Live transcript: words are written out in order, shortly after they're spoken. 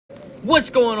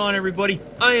What's going on, everybody?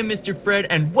 I am Mr. Fred,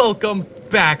 and welcome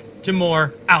back to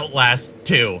more Outlast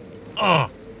 2.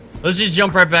 Let's just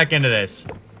jump right back into this.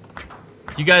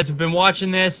 You guys have been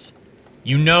watching this.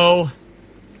 You know,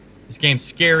 this game's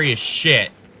scary as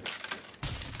shit.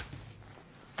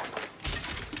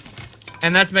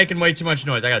 And that's making way too much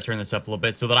noise. I gotta turn this up a little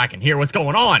bit so that I can hear what's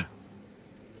going on.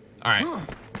 Alright.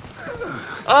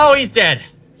 Oh, he's dead.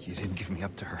 You didn't give me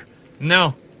up to her.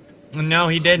 No. No,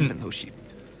 he didn't.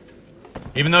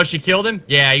 Even though she killed him?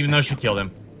 Yeah, even though she killed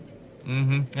him.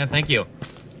 Yeah, thank you.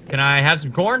 Can I have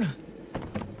some corn?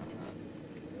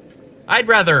 I'd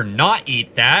rather not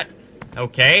eat that.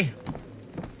 Okay.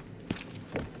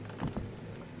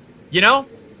 You know,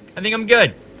 I think I'm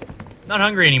good. Not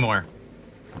hungry anymore.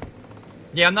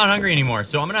 Yeah, I'm not hungry anymore,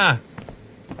 so I'm gonna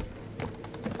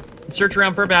search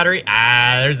around for a battery.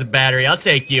 Ah, there's a battery. I'll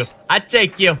take you. I'd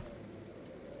take you.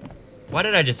 Why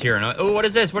did I just hear an... Oh, what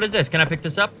is this? What is this? Can I pick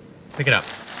this up? Pick it up.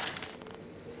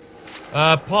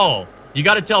 Paul, you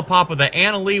gotta tell Papa that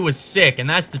Anna Lee was sick, and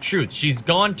that's the truth. She's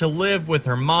gone to live with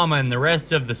her mama and the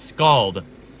rest of the Scald.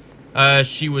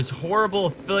 She was horrible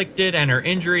afflicted, and her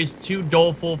injuries too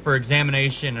doleful for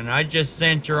examination, and I just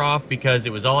sent her off because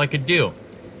it was all I could do.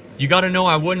 You gotta know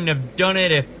I wouldn't have done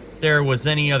it if there was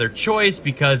any other choice,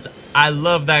 because I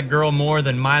love that girl more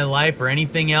than my life or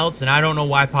anything else, and I don't know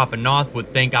why Papa Noth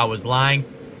would think I was lying.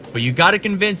 But you gotta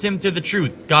convince him to the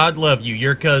truth. God love you,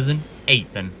 your cousin,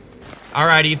 Ethan.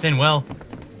 Alright, Ethan, well,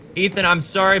 Ethan, I'm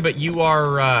sorry, but you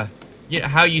are,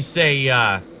 how you say,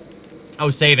 oh,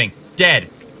 saving. Dead.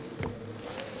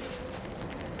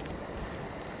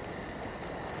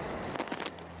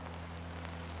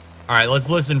 Alright, let's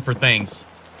listen for things.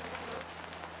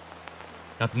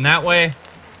 Nothing that way.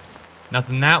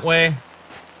 Nothing that way.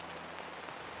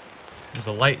 There's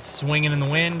a light swinging in the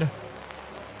wind.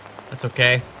 That's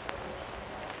okay.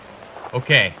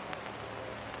 Okay.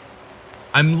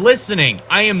 I'm listening.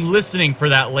 I am listening for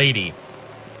that lady.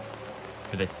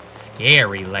 For this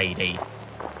scary lady.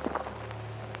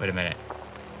 Wait a minute.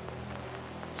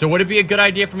 So would it be a good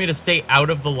idea for me to stay out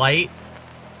of the light?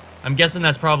 I'm guessing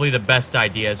that's probably the best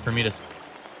idea, is for me to...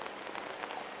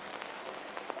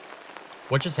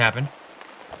 What just happened?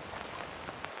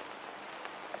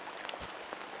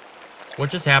 What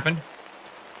just happened?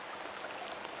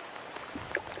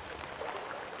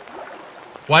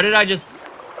 Why did I just...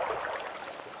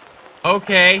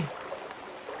 Okay.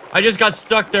 I just got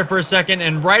stuck there for a second,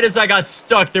 and right as I got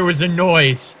stuck, there was a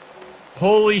noise.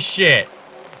 Holy shit.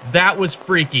 That was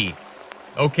freaky.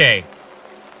 Okay.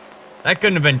 That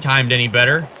couldn't have been timed any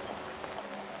better.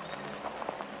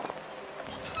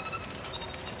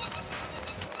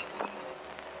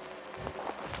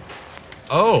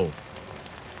 Oh.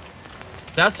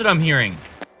 That's what I'm hearing.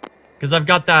 Because I've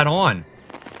got that on.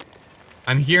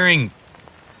 I'm hearing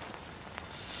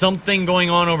something going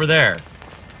on over there.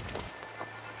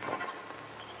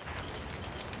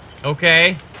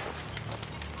 Okay.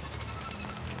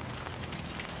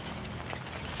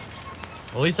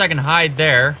 Well, at least I can hide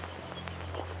there.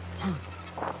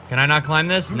 Can I not climb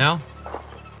this? No?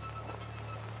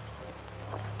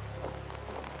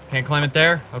 Can't climb it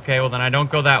there? Okay, well then I don't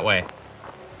go that way.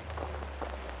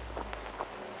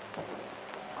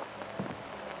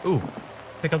 Ooh,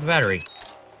 pick up the battery.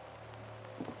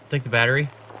 Take the battery.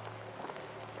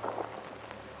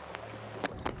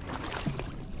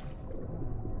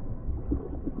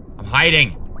 I'm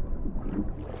hiding.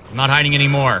 I'm not hiding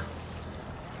anymore.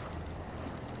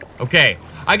 Okay,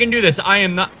 I can do this. I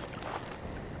am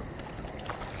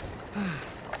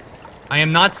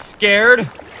not scared.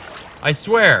 I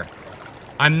swear.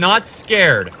 I'm not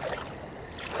scared.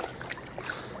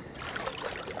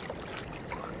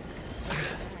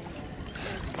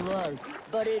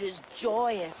 But it is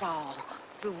joyous all,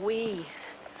 for we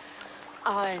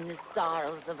are in the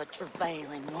sorrows of a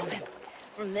travailing woman.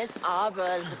 From this arbor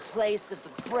is the place of the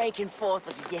breaking forth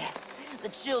of, yes, the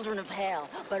children of hell,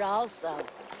 but also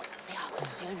the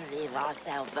opportunity of our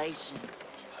salvation.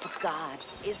 For God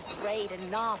is great,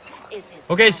 and Noth is his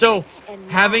Okay, so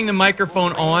and having the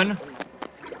microphone on...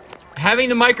 Having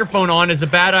the microphone on is a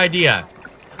bad idea.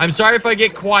 I'm sorry if I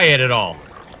get quiet at all.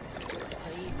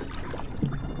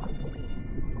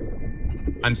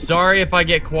 I'm sorry if I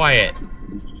get quiet.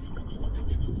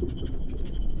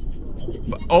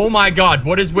 But, oh my god,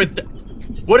 what is with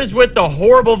the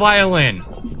horrible violin?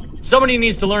 Somebody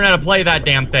needs to learn how to play that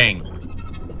damn thing.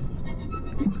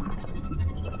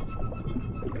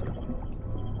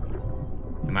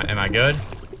 Am I good?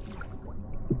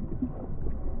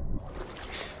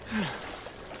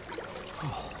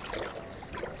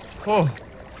 Oh.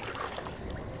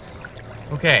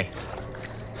 Okay.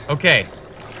 Okay.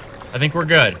 I think we're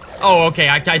good. Oh, okay,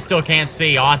 I still can't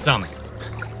see. Awesome.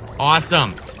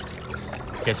 Awesome.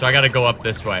 Okay, so I gotta go up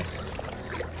this way.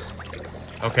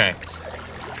 Okay.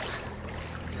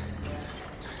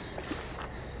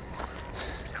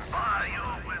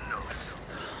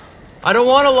 I don't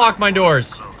want to lock my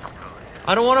doors.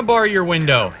 I don't want to bar your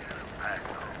window.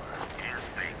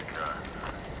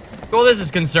 Well, this is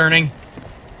concerning.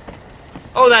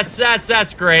 Oh, that's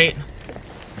great.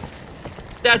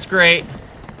 That's great.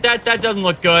 That doesn't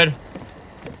look good.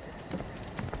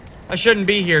 I shouldn't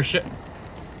be here, should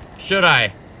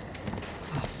I?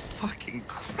 Oh, fucking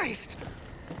Christ.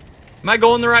 Am I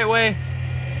going the right way?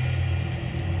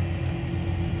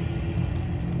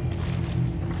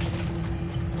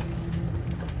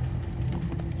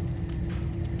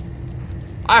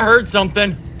 I heard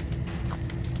something.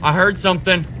 I heard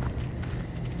something.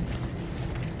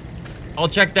 I'll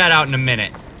check that out in a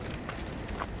minute.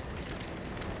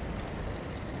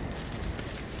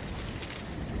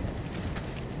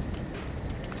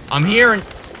 I'm hearing...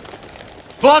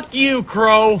 Fuck you,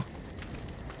 Crow!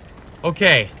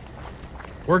 Okay.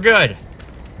 We're good.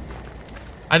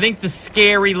 I think the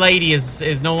scary lady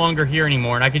is no longer here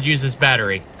anymore, and I could use this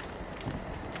battery.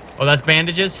 Oh, that's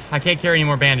bandages? I can't carry any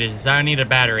more bandages. I need a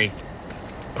battery.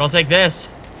 But I'll take this.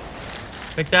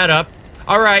 Pick that up.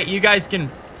 Alright, you guys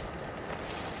can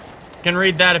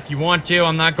read that if you want to.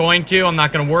 I'm not going to. I'm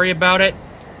not going to worry about it.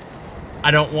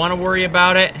 I don't want to worry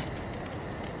about it.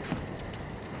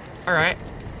 Alright.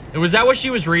 Was that what she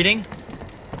was reading?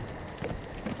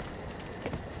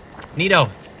 Neato.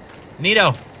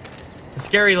 Neato. The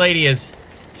scary lady is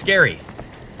scary.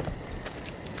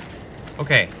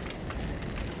 Okay.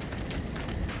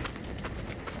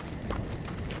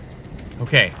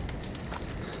 Okay.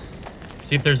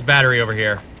 See if there's a battery over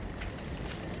here.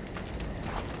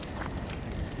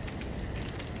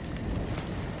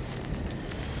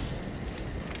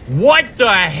 What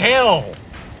the hell?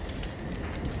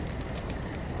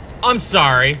 I'm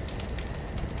sorry,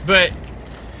 but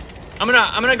I'm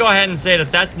gonna go ahead and say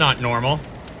that that's not normal.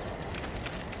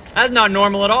 That's not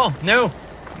normal at all. No.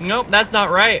 Nope, that's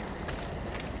not right.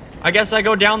 I guess I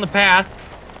go down the path.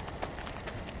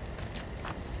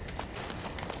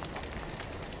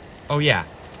 Oh, yeah.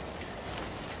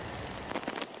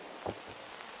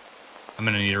 I'm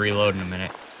gonna need to reload in a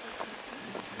minute.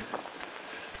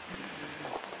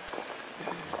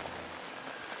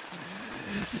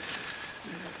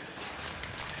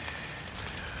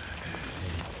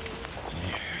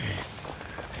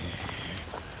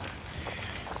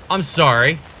 I'm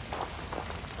sorry.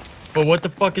 But what the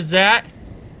fuck is that?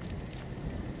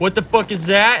 What the fuck is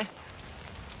that?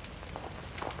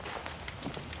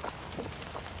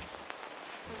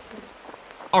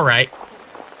 Alright.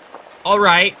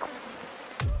 Alright.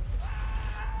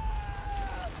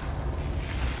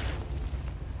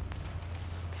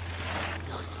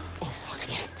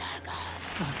 Against our God,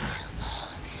 shall fall.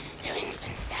 Their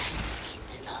infants dashed to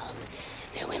pieces all.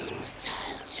 Their women with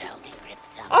child shall be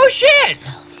ripped up. Oh shit!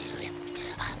 Shall be ripped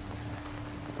up.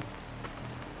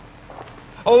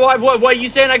 Oh, what, you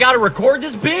saying I gotta record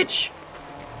this bitch?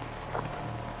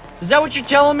 Is that what you're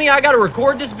telling me? I gotta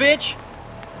record this bitch?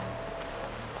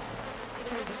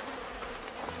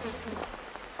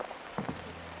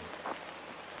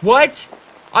 What?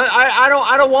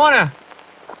 I don't wanna.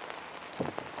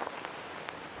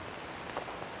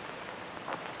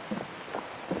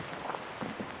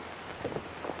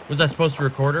 Was I supposed to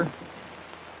record her?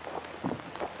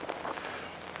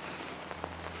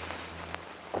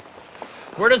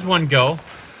 Where does one go?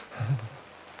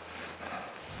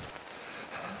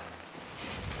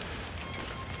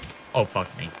 Oh,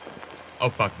 fuck me. Oh,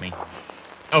 fuck me.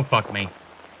 Oh, fuck me.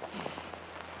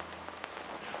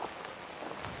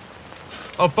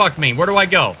 Oh, fuck me. Where do I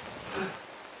go?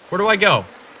 Where do I go?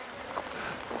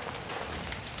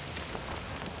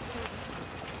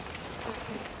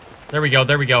 There we go,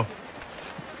 there we go.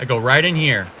 I go right in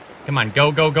here. Come on,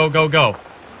 go, go, go, go, go.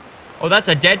 Oh, that's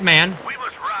a dead man. We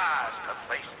must rise to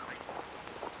face them.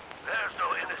 There's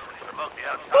no innocence among the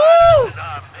outsiders in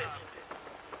our midst.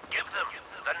 Give them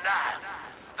the knife,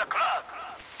 the club,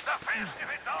 the fist if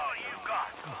it's all you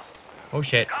got. Oh,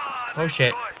 shit. Oh,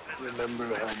 shit. Remember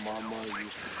how Mama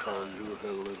used to call you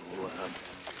her little lamb?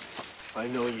 I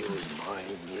know you was mine,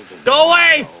 even Go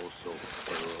away! though I also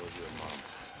fell of your mom.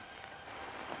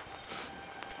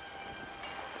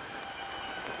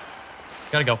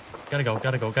 Gotta go. Gotta go.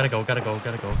 Gotta go. Gotta go. Gotta go.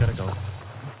 Gotta go. Gotta go.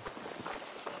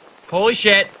 Holy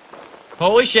shit.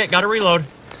 Holy shit. Gotta reload.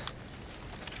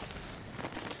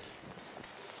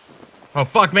 Oh,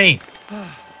 fuck me.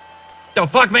 Oh,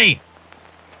 fuck me.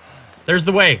 There's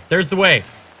the way. There's the way.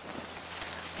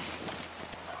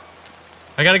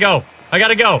 I gotta go. I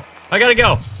gotta go. I gotta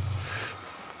go.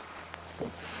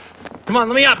 Come on,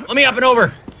 let me up. Let me up and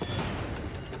over.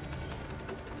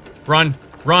 Run.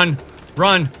 Run.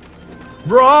 Run.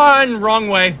 Run! Wrong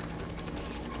way.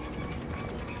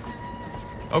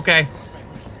 Okay.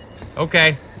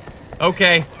 Okay.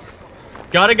 Okay.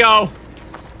 Gotta go.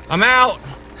 I'm out.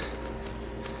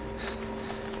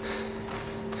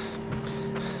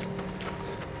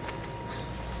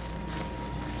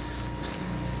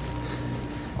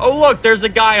 Oh, look, there's a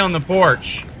guy on the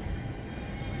porch.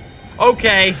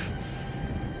 Okay.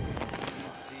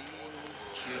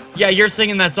 Yeah, you're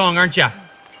singing that song, aren't ya?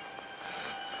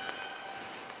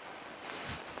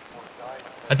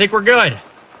 I think we're good.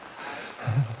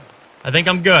 I think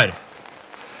I'm good.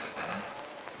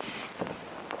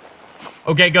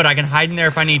 Okay, good. I can hide in there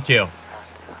if I need to.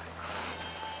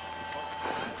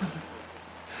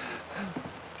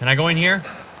 Can I go in here?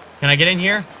 Can I get in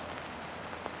here?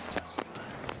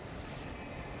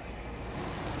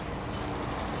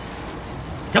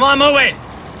 Come on, move it!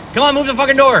 Come on, move the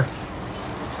fucking door!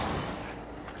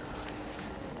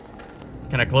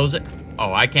 Can I close it?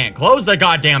 Oh, I can't close the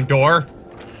goddamn door!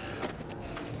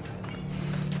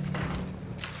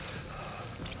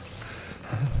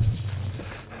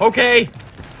 Okay!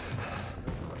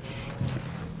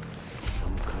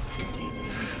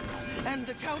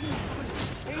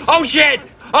 Oh shit!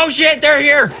 Oh shit, they're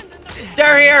here!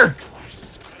 They're here!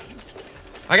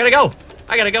 I gotta go!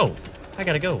 I gotta go! I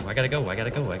gotta go, I gotta go, I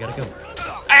gotta go, I gotta go.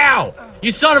 Ow!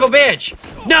 You son of a bitch!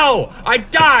 No! I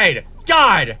died!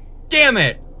 God damn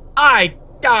it! I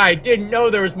died! Didn't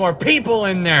know there was more people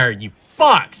in there, you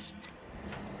fucks!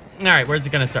 Alright, where's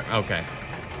it gonna start? Okay.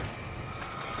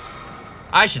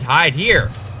 I should hide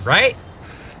here, right?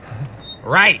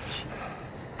 Right.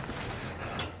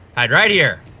 Hide right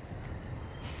here.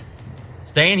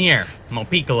 Stay in here. I'm gonna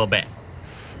peek a little bit.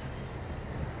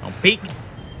 I'm gonna peek.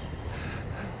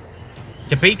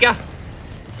 Topeka?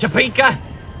 Topeka?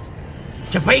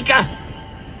 Topeka?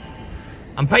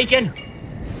 I'm peeking.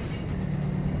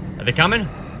 Are they coming?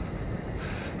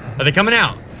 Are they coming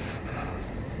out?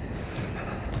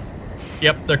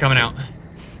 Yep, they're coming out.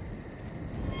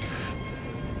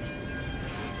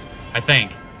 I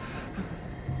think.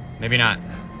 Maybe not.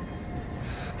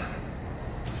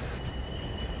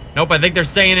 Nope, I think they're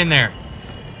staying in there.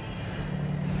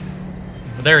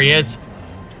 Well, there he is.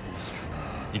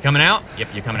 You coming out? Yep,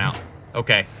 you're coming out.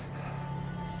 Okay.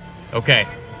 Okay.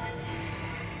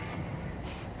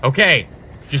 Okay.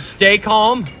 Just stay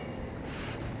calm.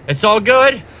 It's all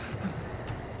good.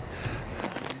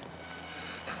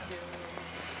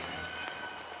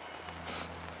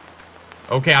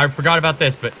 Okay, I forgot about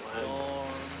this, but...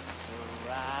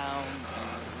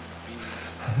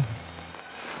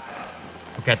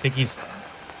 Okay, I think he's...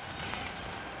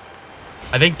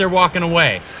 I think they're walking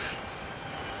away.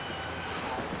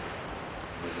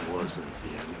 It wasn't the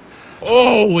enemy.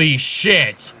 Holy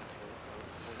shit!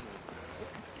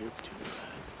 You're too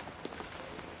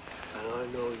bad. And I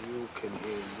know you can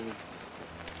hear me.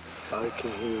 I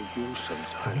can hear you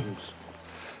sometimes.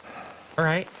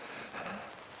 Alright.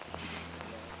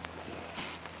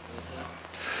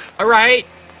 Alright.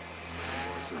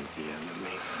 Wasn't the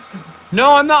enemy.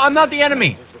 No, I'm not the enemy.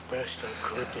 I did the best I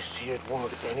could to see it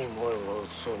weren't any more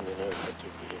loathsome than it had to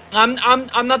be.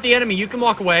 I'm not the enemy. You can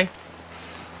walk away.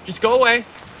 Just go away.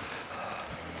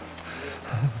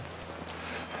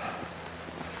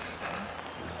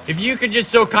 If you could just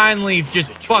so kindly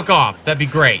just fuck off, that'd be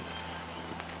great.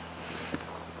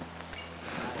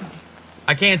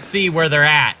 I can't see where they're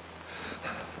at.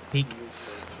 Peek.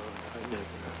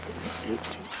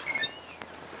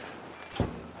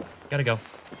 Gotta go.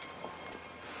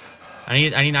 I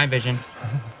need night vision.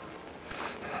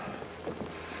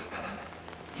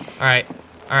 Alright.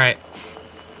 Alright.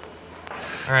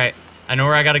 Alright. I know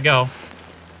where I gotta go.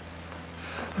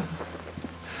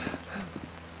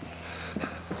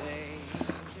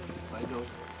 I know.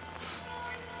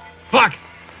 Fuck!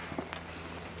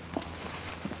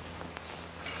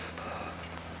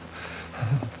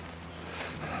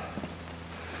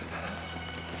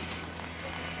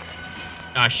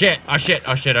 Ah, shit. Oh, shit.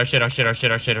 Oh, shit. Oh, shit. Oh, shit. Oh,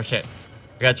 shit. Oh, shit. Oh, shit.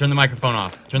 I gotta turn the microphone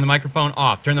off. Turn the microphone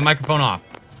off. Turn the microphone off.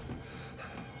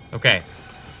 Okay.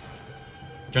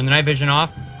 Turn the night vision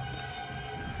off.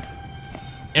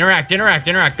 Interact. Interact.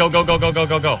 Interact. Go, go, go, go, go,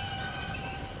 go, go.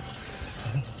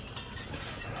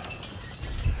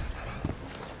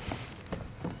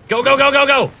 Go, go, go, go,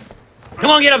 go!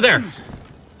 Come on, get up there!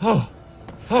 Oh.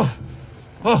 Oh.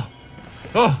 Oh.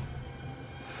 Oh.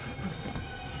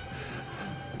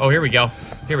 Oh, here we go.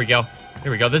 Here we go.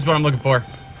 Here we go. This is what I'm looking for.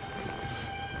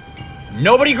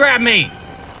 Nobody grab me!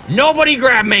 Nobody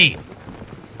grab me!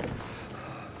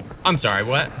 I'm sorry,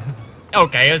 what?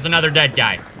 Okay, it's another dead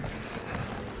guy.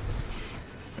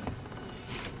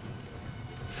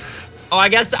 Oh, I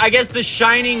guess the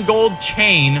shining gold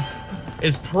chain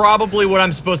is probably what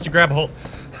I'm supposed to grab a hold.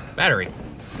 Battery.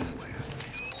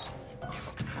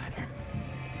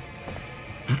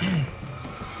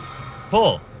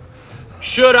 Pull.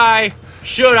 Should I?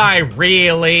 Should I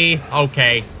really?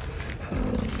 Okay.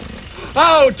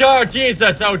 Oh, oh,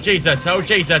 Jesus, oh, Jesus, oh,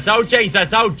 Jesus, oh, Jesus,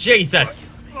 oh, Jesus.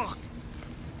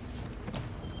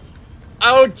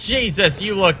 Oh, Jesus,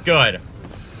 you look good.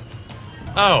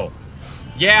 Oh,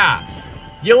 yeah.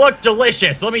 You look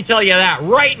delicious, let me tell you that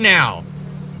right now.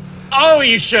 Oh,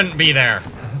 you shouldn't be there.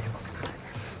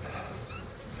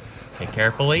 Okay,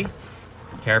 carefully.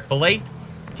 Carefully.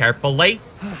 Carefully.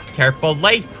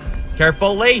 Carefully.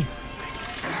 Carefully.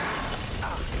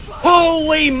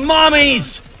 Holy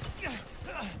mommies!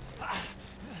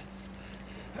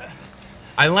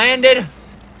 I landed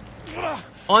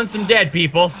on some dead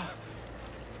people.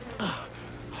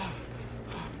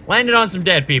 Landed on some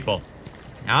dead people.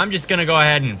 Now I'm just gonna go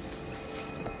ahead and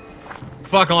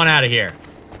fuck on out of here.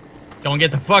 Don't get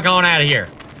the fuck on out of here.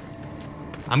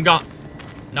 I'm gone.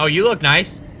 No, you look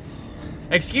nice.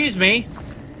 Excuse me,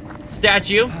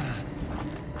 statue.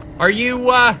 Are you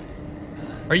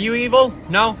evil?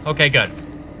 No? Okay, good.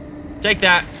 Take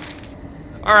that.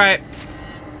 Alright.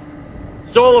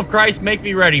 Soul of Christ, make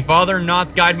me ready. Father,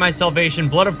 not guide my salvation.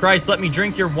 Blood of Christ, let me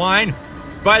drink your wine.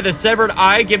 By the severed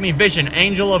eye, give me vision.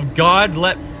 Angel of God,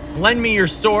 lend me your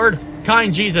sword.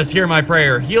 Kind Jesus, hear my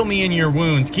prayer. Heal me in your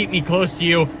wounds. Keep me close to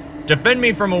you. Defend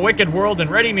me from a wicked world and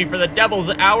ready me for the devil's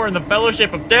hour in the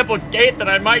fellowship of Temple Gate, that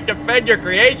I might defend your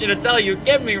creation until you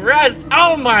give me rest.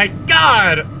 Oh my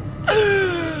God!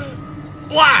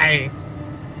 Why?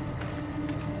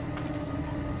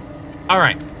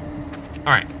 Alright.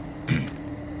 Alright.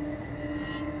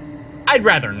 I'd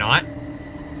rather not.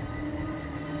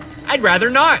 I'd rather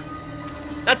not.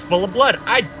 That's full of blood.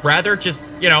 I'd rather just,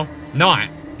 you know, not.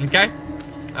 Okay?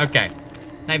 Okay.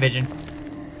 Night vision.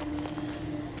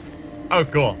 Oh,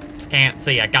 cool. Can't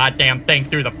see a goddamn thing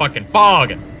through the fucking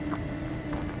fog.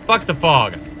 Fuck the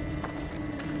fog.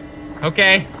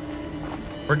 Okay.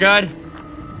 We're good.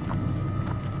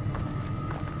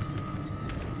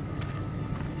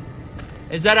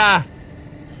 Is that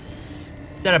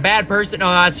a bad person?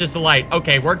 Oh, that's just a light.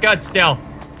 Okay, we're good still.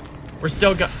 We're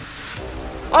still good.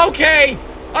 Okay,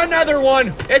 another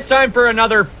one. It's time for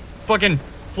another fucking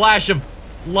flash of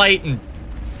light and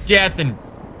death and...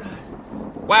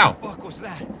 Wow. What the fuck was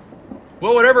that?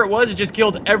 Well, whatever it was, it just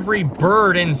killed every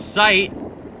bird in sight.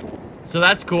 So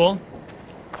that's cool.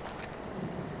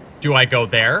 Do I go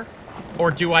there? Or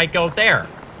do I go there?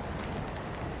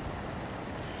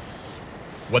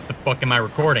 What the fuck am I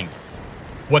recording?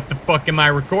 What the fuck am I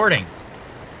recording?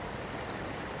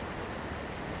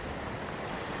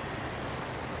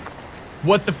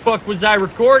 What the fuck was I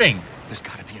recording? There's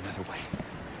gotta be another way.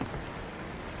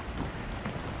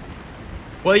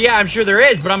 Well, yeah, I'm sure there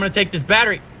is, but I'm gonna take this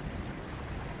battery.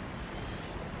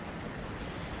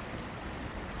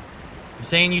 I'm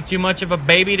saying you too much of a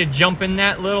baby to jump in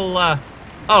that little,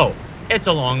 Oh, it's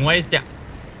a long ways down.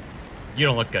 You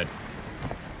don't look good.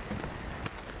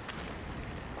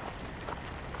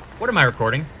 What am I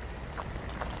recording?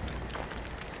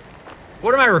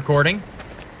 What am I recording?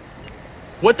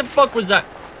 What the fuck was that?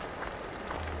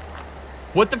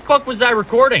 What the fuck was I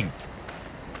recording?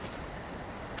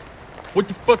 What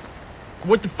the fuck?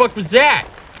 What the fuck was that?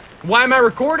 Why am I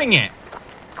recording it?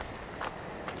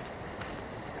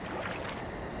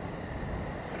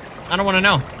 I don't want to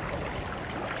know.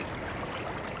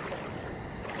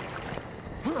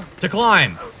 To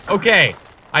climb. Okay.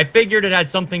 I figured it had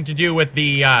something to do with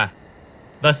the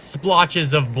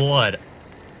splotches of blood.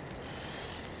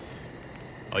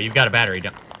 Oh, you've got a battery.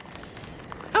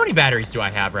 How many batteries do I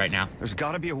have right now? There's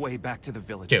gotta be a way back to the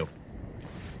village. Two.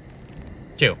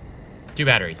 Two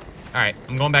batteries. Alright,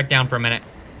 I'm going back down for a minute.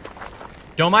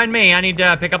 Don't mind me, I need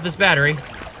to pick up this battery.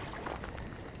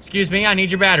 Excuse me, I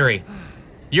need your battery.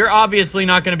 You're obviously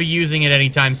not going to be using it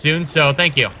anytime soon, so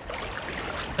thank you.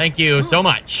 Thank you so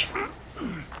much.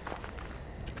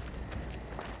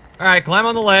 Alright, climb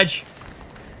on the ledge.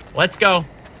 Let's go.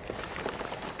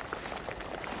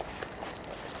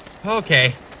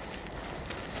 Okay.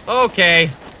 Okay.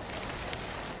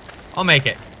 I'll make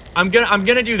it. I'm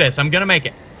gonna do this. I'm gonna make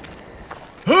it.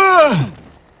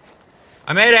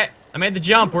 I made it. I made the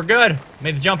jump. We're good.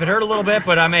 Made the jump. It hurt a little bit,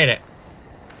 but I made it.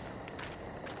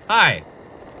 Hi.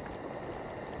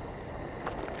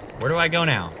 Where do I go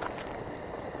now?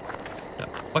 The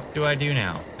fuck do I do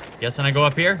now? Guessing I go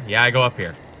up here? Yeah, I go up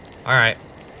here. Alright.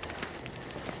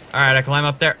 Alright, I climb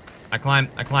up there. I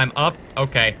climb up.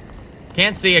 Okay.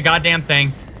 Can't see a goddamn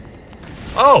thing.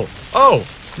 Oh, oh,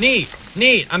 neat,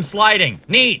 neat. I'm sliding.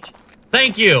 Neat.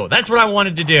 Thank you. That's what I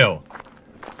wanted to do.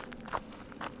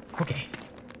 Okay.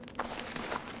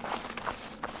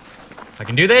 I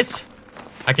can do this.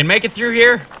 I can make it through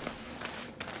here.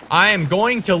 I am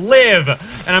going to live,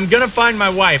 and I'm gonna find my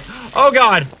wife. Oh,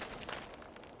 God.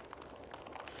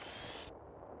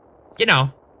 You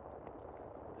know,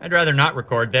 I'd rather not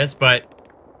record this, but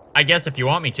I guess if you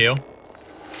want me to.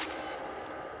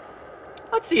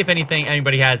 Let's see if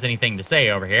anybody has anything to say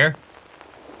over here.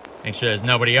 Make sure there's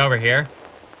nobody over here.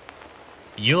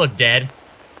 You look dead.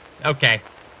 Okay.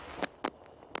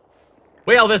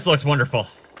 Well, this looks wonderful.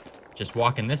 Just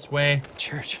walking this way.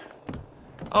 Church.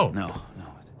 Oh. No, no.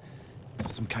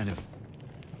 It's some kind of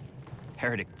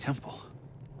heretic temple.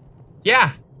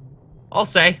 Yeah. I'll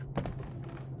say.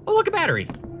 Oh, look, a battery.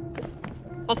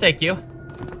 I'll take you.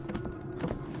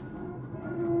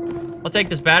 I'll take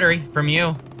this battery from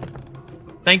you.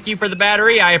 Thank you for the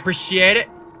battery. I appreciate it.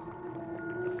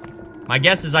 My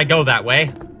guess is I go that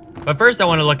way. But first, I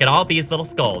want to look at all these little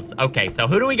skulls. Okay, so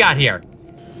who do we got here?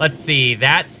 Let's see.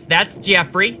 That's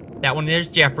Jeffrey. That one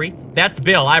there's Jeffrey. That's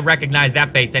Bill. I recognize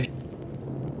that face. And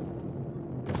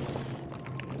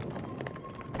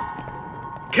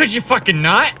could you fucking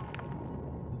not?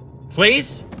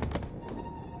 Please?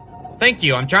 Thank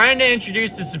you. I'm trying to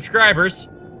introduce the subscribers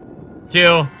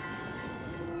to...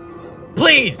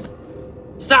 Please!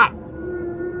 Stop!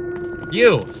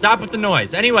 You, stop with the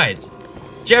noise. Anyways,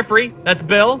 Jeffrey, that's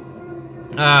Bill.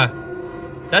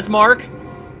 That's Mark.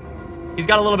 He's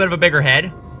got a little bit of a bigger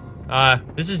head.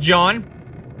 This is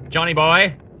John. Johnny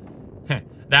boy.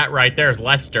 That right there is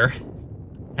Lester.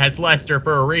 That's Lester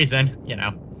for a reason, you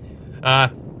know.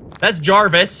 That's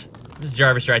Jarvis. This is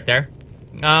Jarvis right there.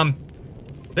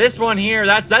 This one here,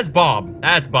 that's Bob.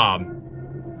 That's Bob.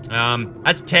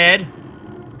 That's Ted.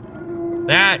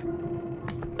 That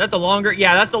the longer,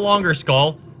 yeah, that's the longer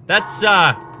skull. That's,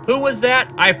 who was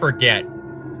that? I forget.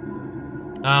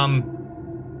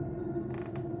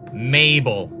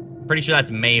 Mabel. Pretty sure that's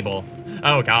Mabel.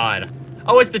 Oh, God.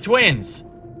 Oh, it's the twins.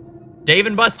 Dave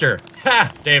and Buster.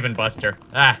 Ha! Dave and Buster.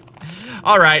 Ah.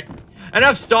 All right.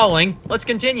 Enough stalling. Let's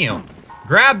continue.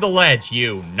 Grab the ledge,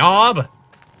 you knob.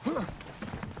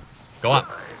 Go up.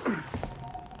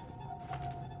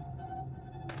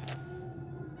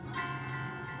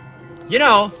 You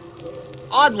know,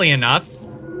 oddly enough,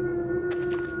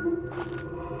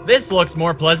 this looks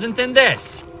more pleasant than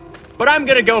this. But I'm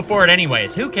gonna go for it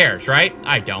anyways. Who cares, right?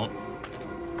 I don't.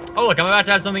 Oh, look, I'm about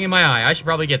to have something in my eye. I should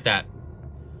probably get that.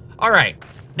 All right,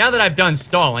 now that I've done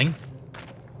stalling.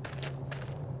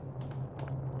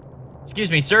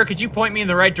 Excuse me, sir, could you point me in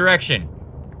the right direction?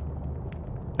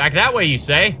 Back that way, you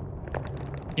say?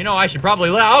 You know, I should probably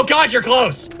oh, God, you're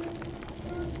close!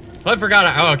 I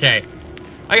forgot, oh, okay.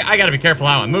 I gotta be careful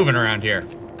how I'm moving around here.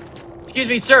 Excuse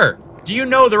me, sir. Do you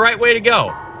know the right way to go?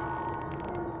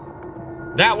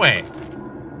 That way.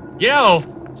 You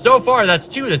know, so far that's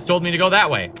two that's told me to go that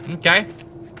way. Okay.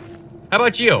 How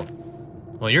about you?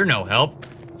 Well, you're no help.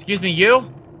 Excuse me, you?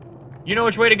 You know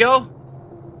which way to go?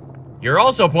 You're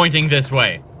also pointing this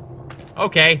way.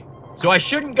 Okay. So I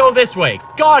shouldn't go this way.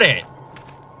 Got it!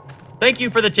 Thank you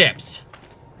for the tips.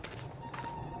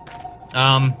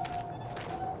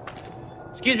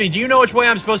 Excuse me, do you know which way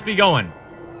I'm supposed to be going?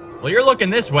 Well, you're looking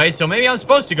this way, so maybe I'm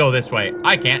supposed to go this way.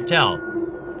 I can't tell.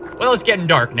 Well, it's getting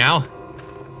dark now.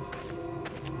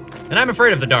 And I'm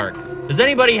afraid of the dark. Does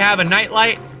anybody have a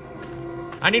nightlight?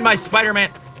 I need my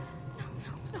Spider-Man...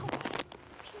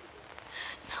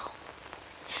 No.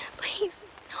 Please,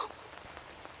 no.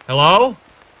 Hello?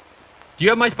 Do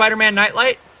you have my Spider-Man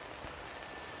nightlight?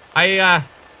 I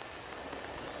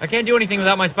can't do anything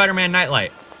without my Spider-Man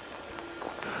nightlight.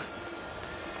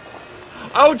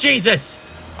 Oh, Jesus!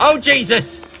 Oh,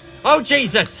 Jesus! Oh,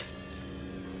 Jesus!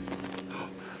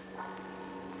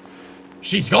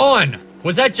 She's gone!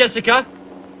 Was that Jessica?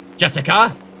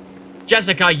 Jessica?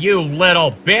 Jessica, you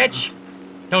little bitch!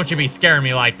 Don't you be scaring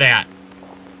me like that.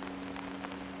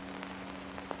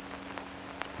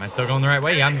 Am I still going the right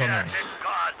way? Yeah, I'm going the right way.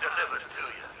 God delivers to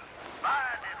you.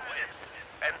 Bind it with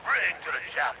and bring to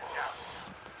the chapel.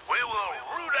 We will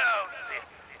root out the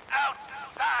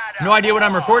outside. No idea what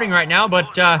I'm recording right now,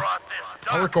 but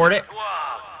I'll record it.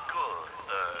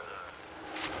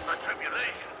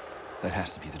 That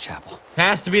has to be the chapel.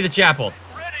 Has to be the chapel.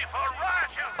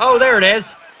 Oh, there it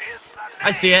is.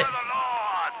 I see it.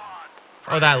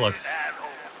 Oh, that looks...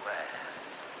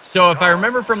 So if I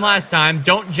remember from last time,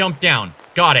 don't jump down.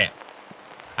 Got it.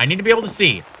 I need to be able to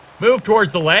see. Move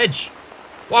towards the ledge.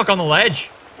 Walk on the ledge.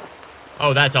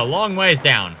 Oh, that's a long ways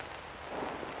down.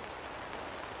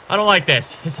 I don't like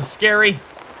this. This is scary.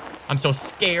 I'm so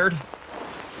scared.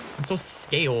 I'm so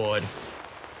scared.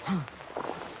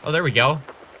 Oh, there we go.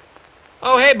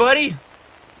 Oh, hey, buddy.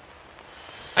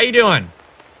 How you doing?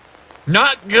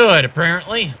 Not good,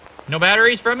 apparently. No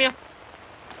batteries from you?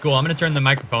 Cool, I'm gonna turn the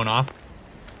microphone off.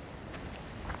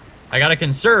 I gotta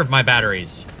conserve my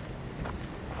batteries.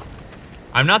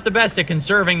 I'm not the best at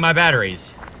conserving my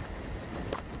batteries.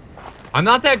 I'm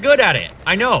not that good at it.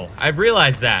 I know. I've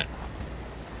realized that.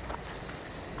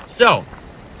 So,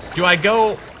 do I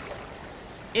go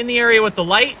in the area with the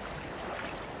light?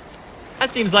 That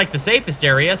seems like the safest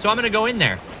area, so I'm gonna go in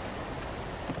there.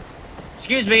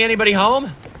 Excuse me, anybody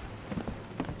home?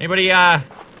 Anybody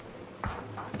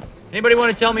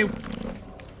want to tell me?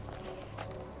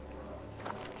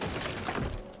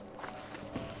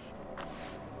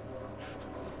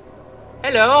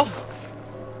 Hello?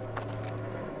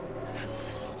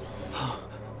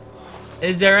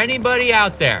 Is there anybody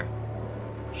out there?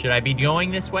 Should I be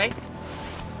going this way?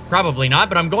 Probably not,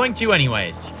 but I'm going to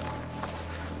anyways.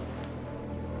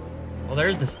 Well,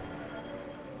 there's this.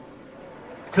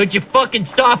 Could you fucking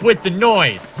stop with the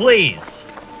noise, please?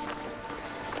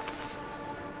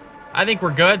 I think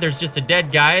we're good. There's just a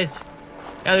dead guys.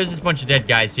 Yeah, there's just a bunch of dead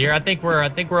guys here. I think we're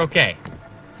okay.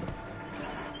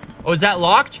 Oh, is that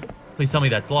locked? Please tell me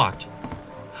that's locked.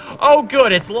 Oh,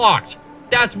 good, it's locked.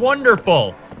 That's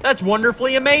wonderful. That's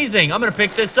wonderfully amazing. I'm gonna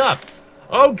pick this up.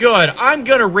 Oh, good. I'm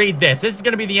gonna read this. This is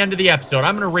gonna be the end of the episode.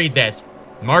 I'm gonna read this.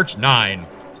 March 9.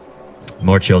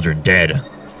 More children dead.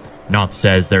 Noth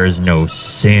says there is no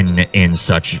sin in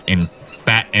such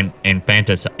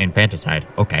infanticide.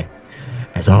 Okay.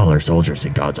 As all are soldiers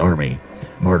in God's army,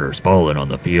 martyrs fallen on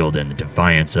the field in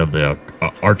defiance of the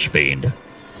archfiend.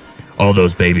 All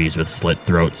those babies with slit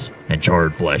throats and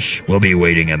charred flesh will be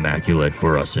waiting immaculate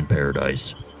for us in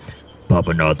paradise.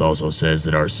 Papa Noth also says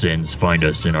that our sins find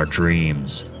us in our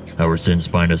dreams. Our sins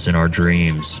find us in our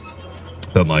dreams.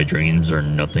 But my dreams are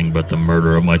nothing but the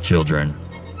murder of my children,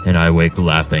 and I wake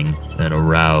laughing and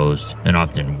aroused and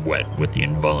often wet with the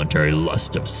involuntary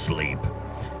lust of sleep.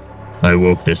 I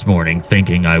woke this morning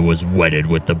thinking I was wetted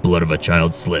with the blood of a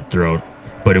child's slit throat,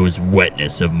 but it was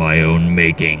wetness of my own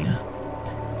making.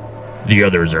 The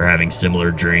others are having similar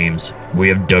dreams. We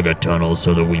have dug a tunnel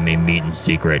so that we may meet in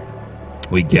secret.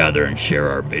 We gather and share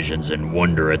our visions and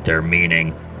wonder at their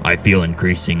meaning. I feel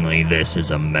increasingly this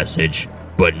is a message,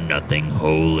 but nothing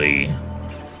holy.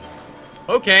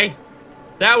 Okay,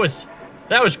 that was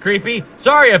creepy.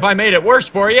 Sorry if I made it worse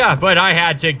for you, but I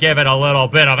had to give it a little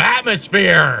bit of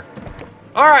atmosphere.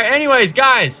 All right, anyways,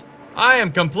 guys, I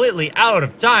am completely out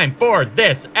of time for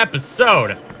this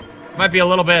episode. Might be a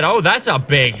little bit, oh, that's a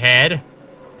big head.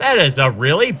 That is a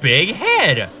really big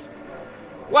head.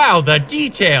 Wow, the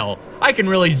detail. I can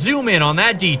really zoom in on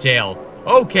that detail.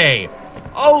 Okay.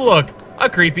 Oh, look, a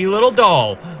creepy little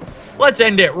doll. Let's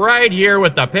end it right here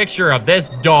with the picture of this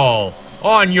doll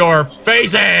on your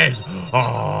faces. Oh.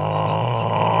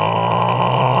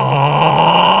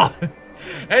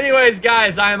 Anyways,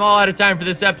 guys, I am all out of time for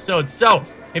this episode. So,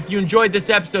 if you enjoyed this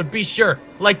episode, be sure,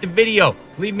 like the video,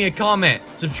 leave me a comment,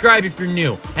 subscribe if you're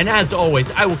new, and as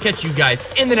always, I will catch you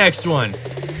guys in the next one.